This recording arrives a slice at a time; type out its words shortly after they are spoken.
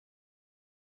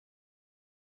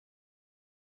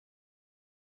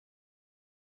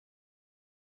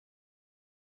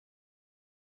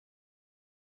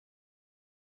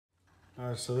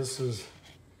Alright, so this is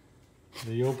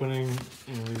the opening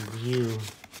and review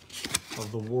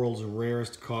of the world's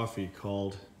rarest coffee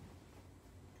called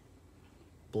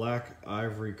Black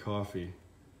Ivory Coffee.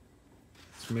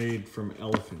 It's made from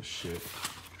elephant shit.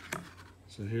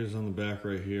 So here's on the back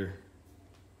right here.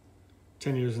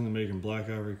 10 years in the making, Black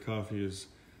Ivory Coffee is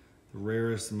the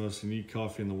rarest and most unique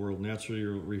coffee in the world, naturally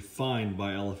refined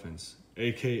by elephants.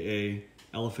 A.k.a.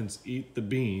 elephants eat the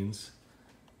beans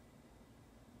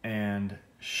and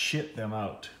shit them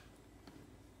out.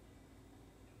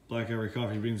 Black Ivory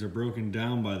coffee beans are broken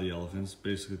down by the elephants,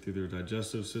 basically through their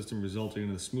digestive system, resulting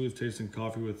in a smooth tasting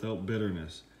coffee without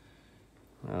bitterness.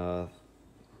 Blah,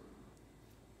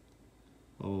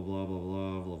 blah, blah, blah,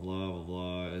 blah, blah, blah, blah,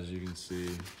 blah, as you can see.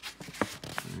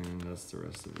 And that's the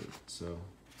rest of it. So,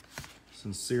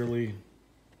 sincerely,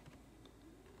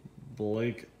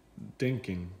 Blake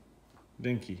Dinky,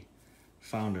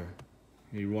 founder.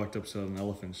 He walked upside an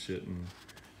elephant shit and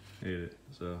ate it.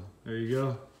 So, there you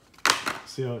go.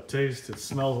 See how it tastes? It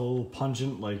smells a little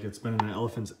pungent, like it's been in an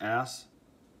elephant's ass.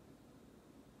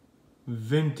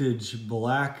 Vintage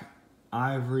Black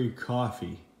Ivory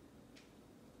Coffee.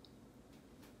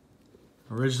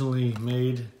 Originally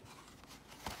made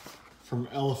from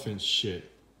elephant shit,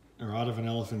 or out of an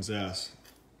elephant's ass.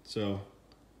 So,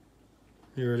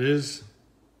 here it is.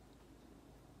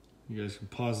 You guys can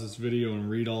pause this video and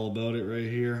read all about it right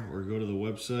here, or go to the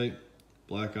website,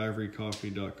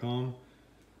 blackivorycoffee.com,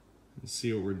 and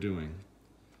see what we're doing.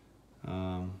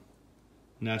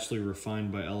 Naturally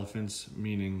refined by elephants,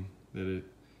 meaning that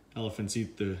elephants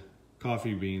eat the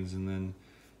coffee beans and then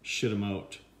shit them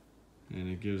out, and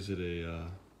it gives it a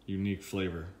unique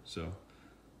flavor. So,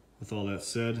 with all that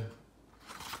said,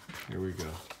 here we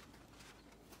go.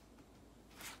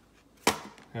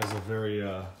 Has a very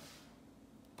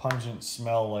pungent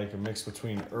smell, like a mix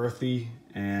between earthy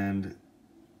and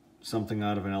something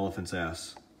out of an elephant's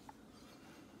ass.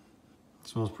 It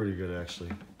smells pretty good,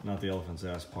 actually. Not the elephant's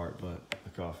ass part, but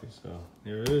the coffee. So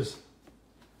here it is.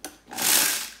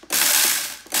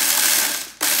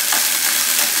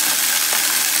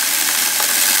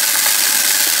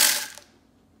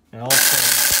 And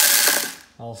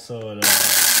also it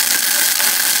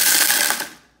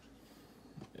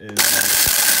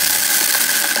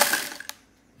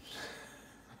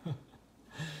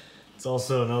it's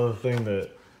also another thing that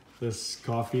this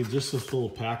coffee, just this little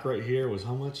pack right here, was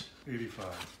how much?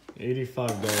 $85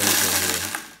 right here.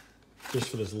 Just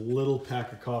for this little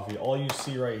pack of coffee. All you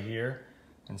see right here,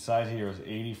 inside here, is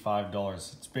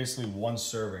 $85. It's basically one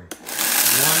serving.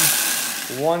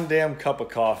 One damn cup of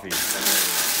coffee.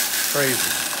 Crazy.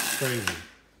 Crazy.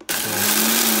 So,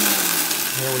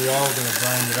 here we are, we're gonna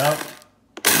grind it up.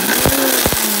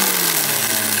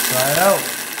 And try it out.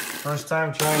 First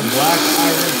time trying Black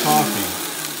Ivory Coffee.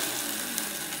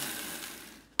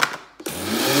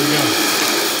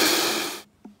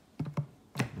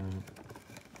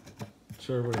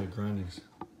 Show everybody the grindings.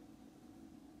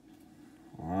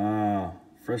 Wow.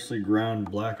 Freshly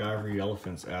ground Black Ivory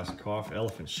elephant's ass coffee.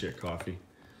 Elephant shit coffee.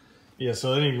 Yeah,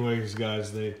 so anyways,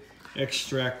 guys, they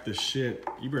extract the shit.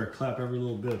 You better clap every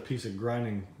little bit of piece of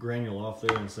grinding granule off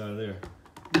there inside of there.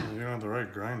 You don't have the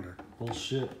right grinder.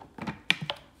 Bullshit.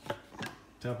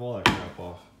 Tap all that crap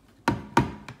off.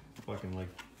 Fucking like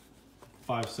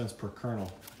 5 cents per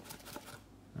kernel.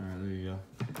 Alright, there you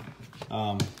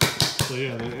go. So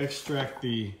yeah, they extract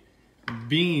the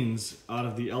beans out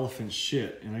of the elephant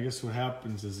shit, and I guess what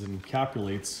happens is it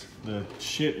encapsulates, the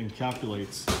shit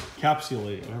encapsulate,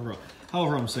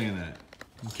 however I'm saying that.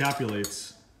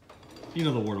 Encapsulates, you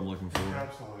know the word I'm looking for.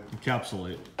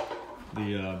 Encapsulate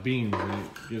the beans, and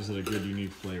it gives it a good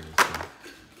unique flavor. So.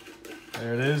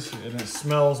 There it is, and it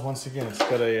smells, once again, it's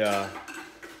got a,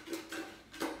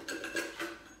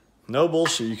 no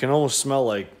bullshit, you can almost smell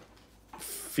like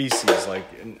feces, like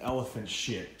an elephant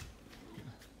shit.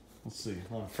 Let's see.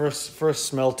 Hold on. First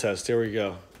smell test. Here we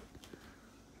go.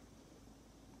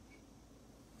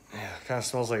 Yeah, it kind of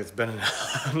smells like it's been in.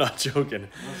 I'm not joking.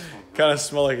 Kind of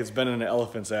smell like it's been in an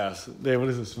elephant's ass. Dave, what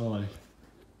does it smell like?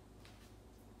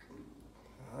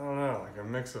 I don't know, like a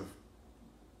mix of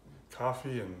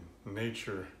coffee and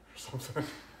nature or something.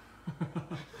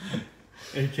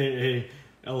 A.k.a.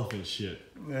 elephant shit.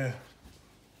 Yeah.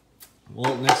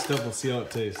 Well, next up, let's see how it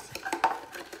tastes.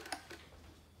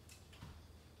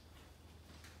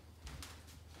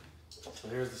 So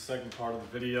here's the second part of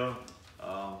the video.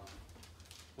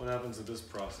 What happens with this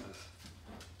process?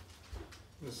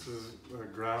 This is the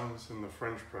grounds in the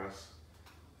French press.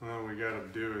 And then what we gotta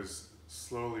do is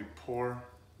slowly pour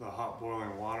the hot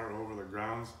boiling water over the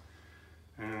grounds.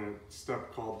 And a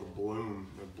step called the bloom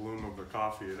of the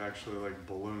coffee, it actually like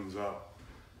balloons up.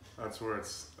 That's where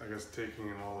it's, I guess, taking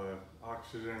in all the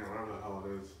oxygen or whatever the hell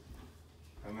it is.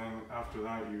 And then after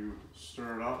that, you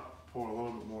stir it up, pour a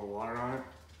little bit more water on it,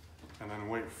 and then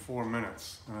wait 4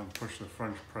 minutes, and then push the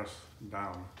French press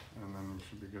down, and then you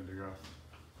should be good to go.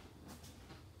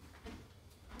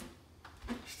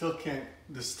 Still can't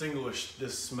distinguish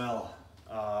this smell.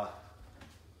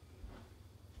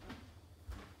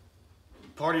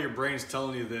 Part of your brain's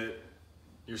telling you that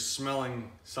you're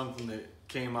smelling something that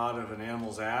came out of an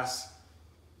animal's ass.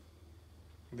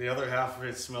 The other half of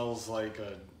it smells like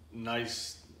a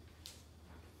nice,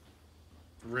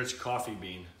 rich coffee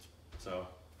bean. So,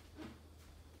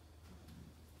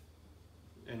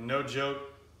 and no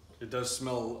joke, it does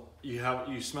smell.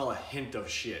 You smell a hint of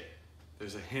shit.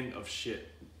 There's a hint of shit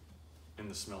in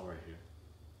the smell right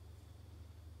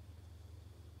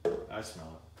here. I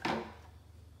smell it.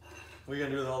 What are you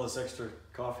gonna do with all this extra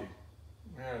coffee?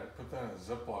 Yeah, put that in a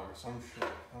Ziploc or some shit.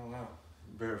 I don't know.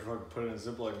 Better fucking put it in a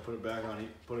Ziploc and put it back on,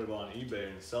 put it on eBay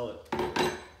and sell it. I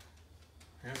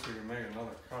guess we can make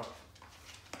another cup.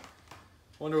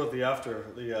 Wonder what the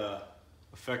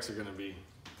effects are gonna be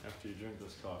after you drink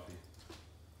this coffee.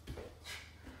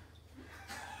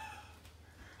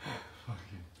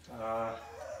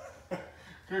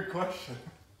 Good question.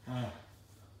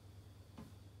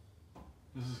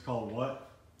 This is called what?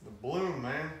 The bloom,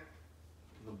 man.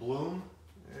 The bloom?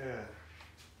 Yeah.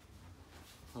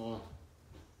 Hold on.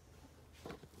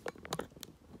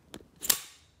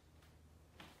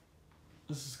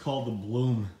 This is called the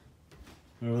bloom.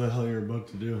 Whatever the hell you're about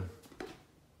to do.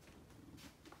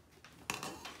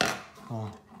 Huh.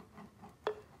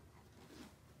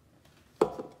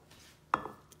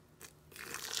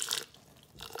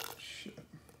 Shit.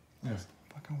 Yeah.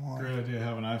 Fucking water. Great idea.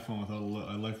 Have an iPhone without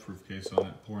a life-proof case on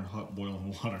it, pouring hot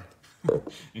boiling water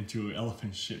into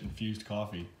elephant shit infused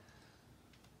coffee.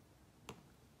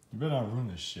 You better not ruin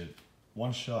this shit.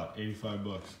 One shot,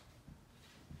 $85.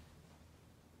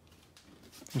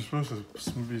 You're supposed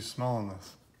to be smelling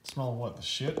this. Smell what? The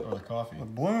shit or the coffee? The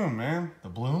bloom, man. The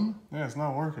bloom? Yeah, it's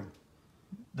not working.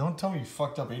 Don't tell me you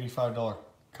fucked up $85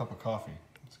 cup of coffee.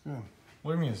 It's good.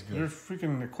 What do you mean it's good? Your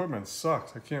freaking equipment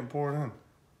sucks. I can't pour it in.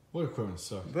 What equipment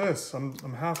sucks? This, I'm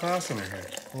half-assing it here.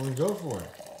 Well, then go for it.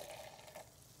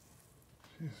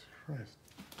 Jesus Christ.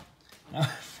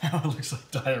 Now it looks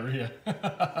like diarrhea.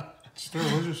 Stir,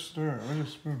 we'll just stir it. We'll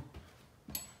just spoon.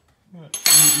 You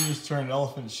just turned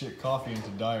elephant shit coffee into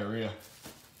diarrhea.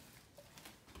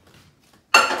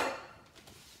 I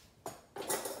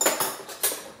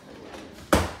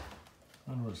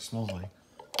wonder what it smells like.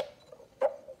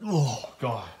 Oh,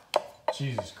 God.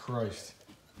 Jesus Christ.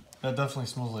 That definitely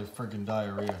smells like freaking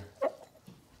diarrhea.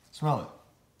 Smell it.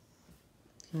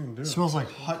 You can do It it. smells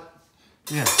like hot.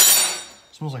 Yeah.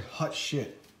 It smells like hot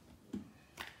shit.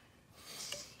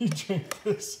 You drink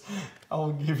this, I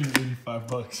will give you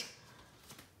 $85.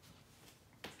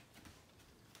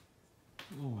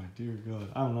 Oh my dear God.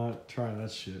 I'm not trying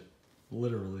that shit.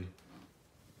 Literally.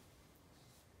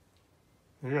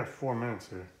 You got 4 minutes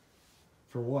here.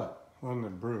 For what? Letting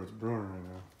it brew. It's brewing right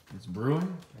now. It's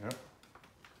brewing? Yep.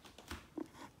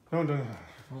 No, don't.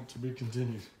 Well, to be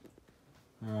continued.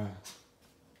 Alright.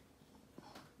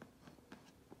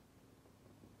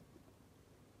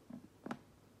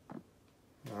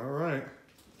 Alright.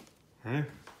 Ready?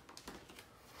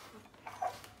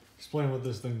 Explain what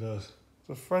this thing does. It's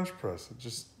a French press. It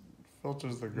just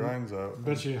filters the grinds out.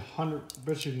 Bet you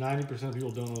 90% of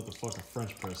people don't know what the fuck a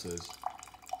French press is.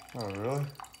 Oh, really?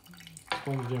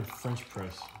 Explain the damn French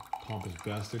press, pompous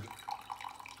bastard.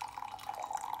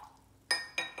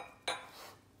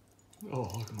 Oh,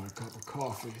 look at my cup of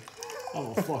coffee.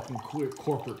 I'm a fucking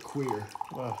corporate queer.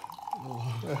 Oh.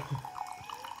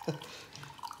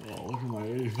 Oh, look at my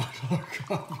 $85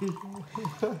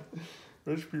 coffee.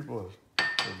 Rich people are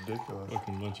ridiculous.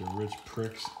 Fucking bunch of rich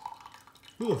pricks.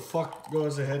 Who the fuck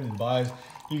goes ahead and buys?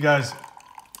 You guys,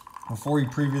 before you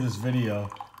preview this video,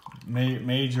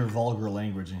 major vulgar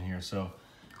language in here. So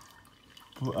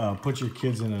put your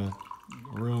kids in a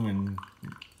room and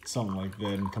something like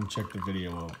that and come check the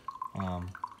video out.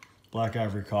 Black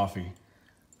Ivory coffee,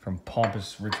 from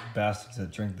pompous rich bastards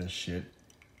that drink this shit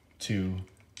to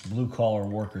blue collar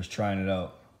workers trying it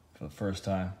out for the first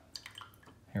time.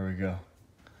 Here we go.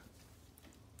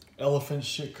 Elephant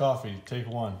shit coffee, take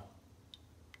one.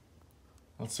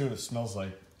 Let's see what it smells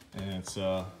like in its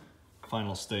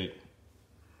final state.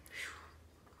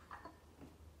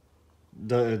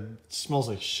 It smells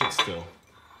like shit still.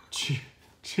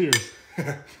 Cheers.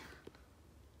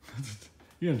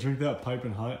 You gonna drink that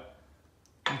piping hot?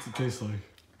 What's it taste like?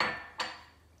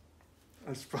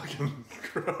 That's fucking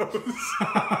gross.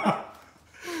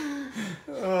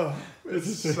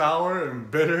 It's sour and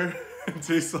bitter. It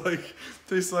tastes like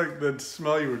the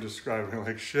smell you were describing,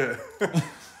 like shit.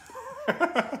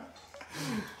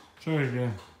 Try it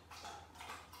again.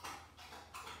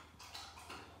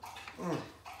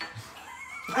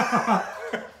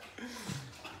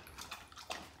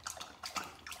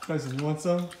 Tyson, you want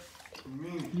some?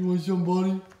 Me. You want some,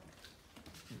 buddy?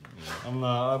 I'm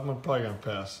probably gonna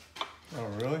pass. Oh,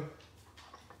 really?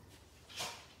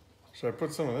 Should I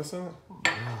put some of this in it?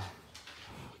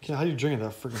 Yeah, how do you drink it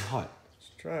that freaking hot?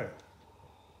 Let's try it.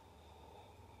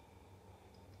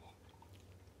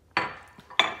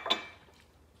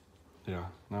 Yeah,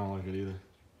 I don't like it either.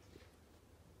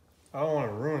 I don't want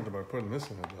to ruin it by putting this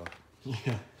in it, though.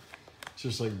 Yeah, it's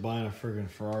just like buying a friggin'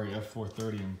 Ferrari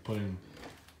F430 and putting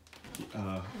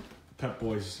Pep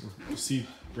Boys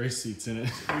race seats in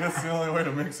it. I guess the only way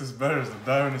to mix this better is to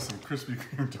dive into some Krispy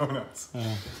Kreme donuts.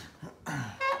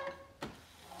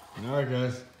 Alright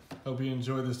guys, hope you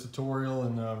enjoyed this tutorial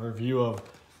and review of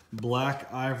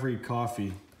black ivory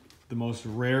coffee, the most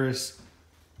rarest,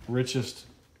 richest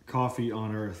coffee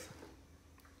on earth.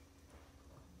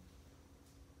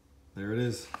 There it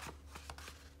is.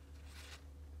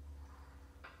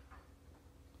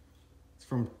 It's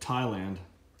from Thailand.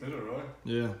 Is it really?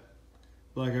 Yeah.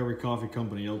 Black Ivory Coffee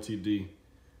Company, Ltd.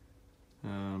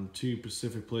 2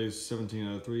 Pacific Place,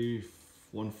 1703,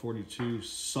 142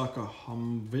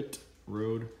 Sakahamvit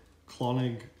Road,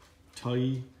 Klonig,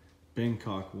 Thai,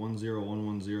 Bangkok,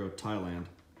 10110, Thailand.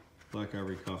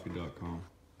 BlackIvoryCoffee.com.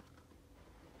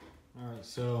 Alright,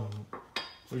 so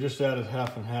we just added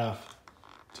half and half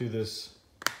to this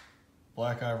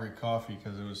black ivory coffee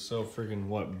because it was so freaking,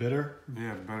 bitter?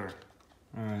 Yeah, better.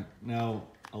 Alright, now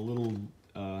a little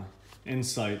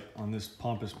insight on this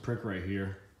pompous prick right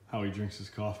here, how he drinks his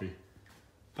coffee.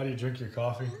 How do you drink your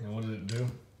coffee and what did it do?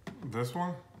 This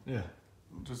one? Yeah.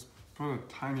 Just put a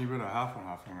tiny bit of half and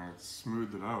half in it. It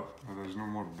smoothed it out. There's no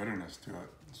more bitterness to it.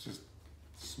 It's just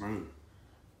smooth.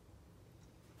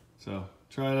 So,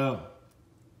 try it out.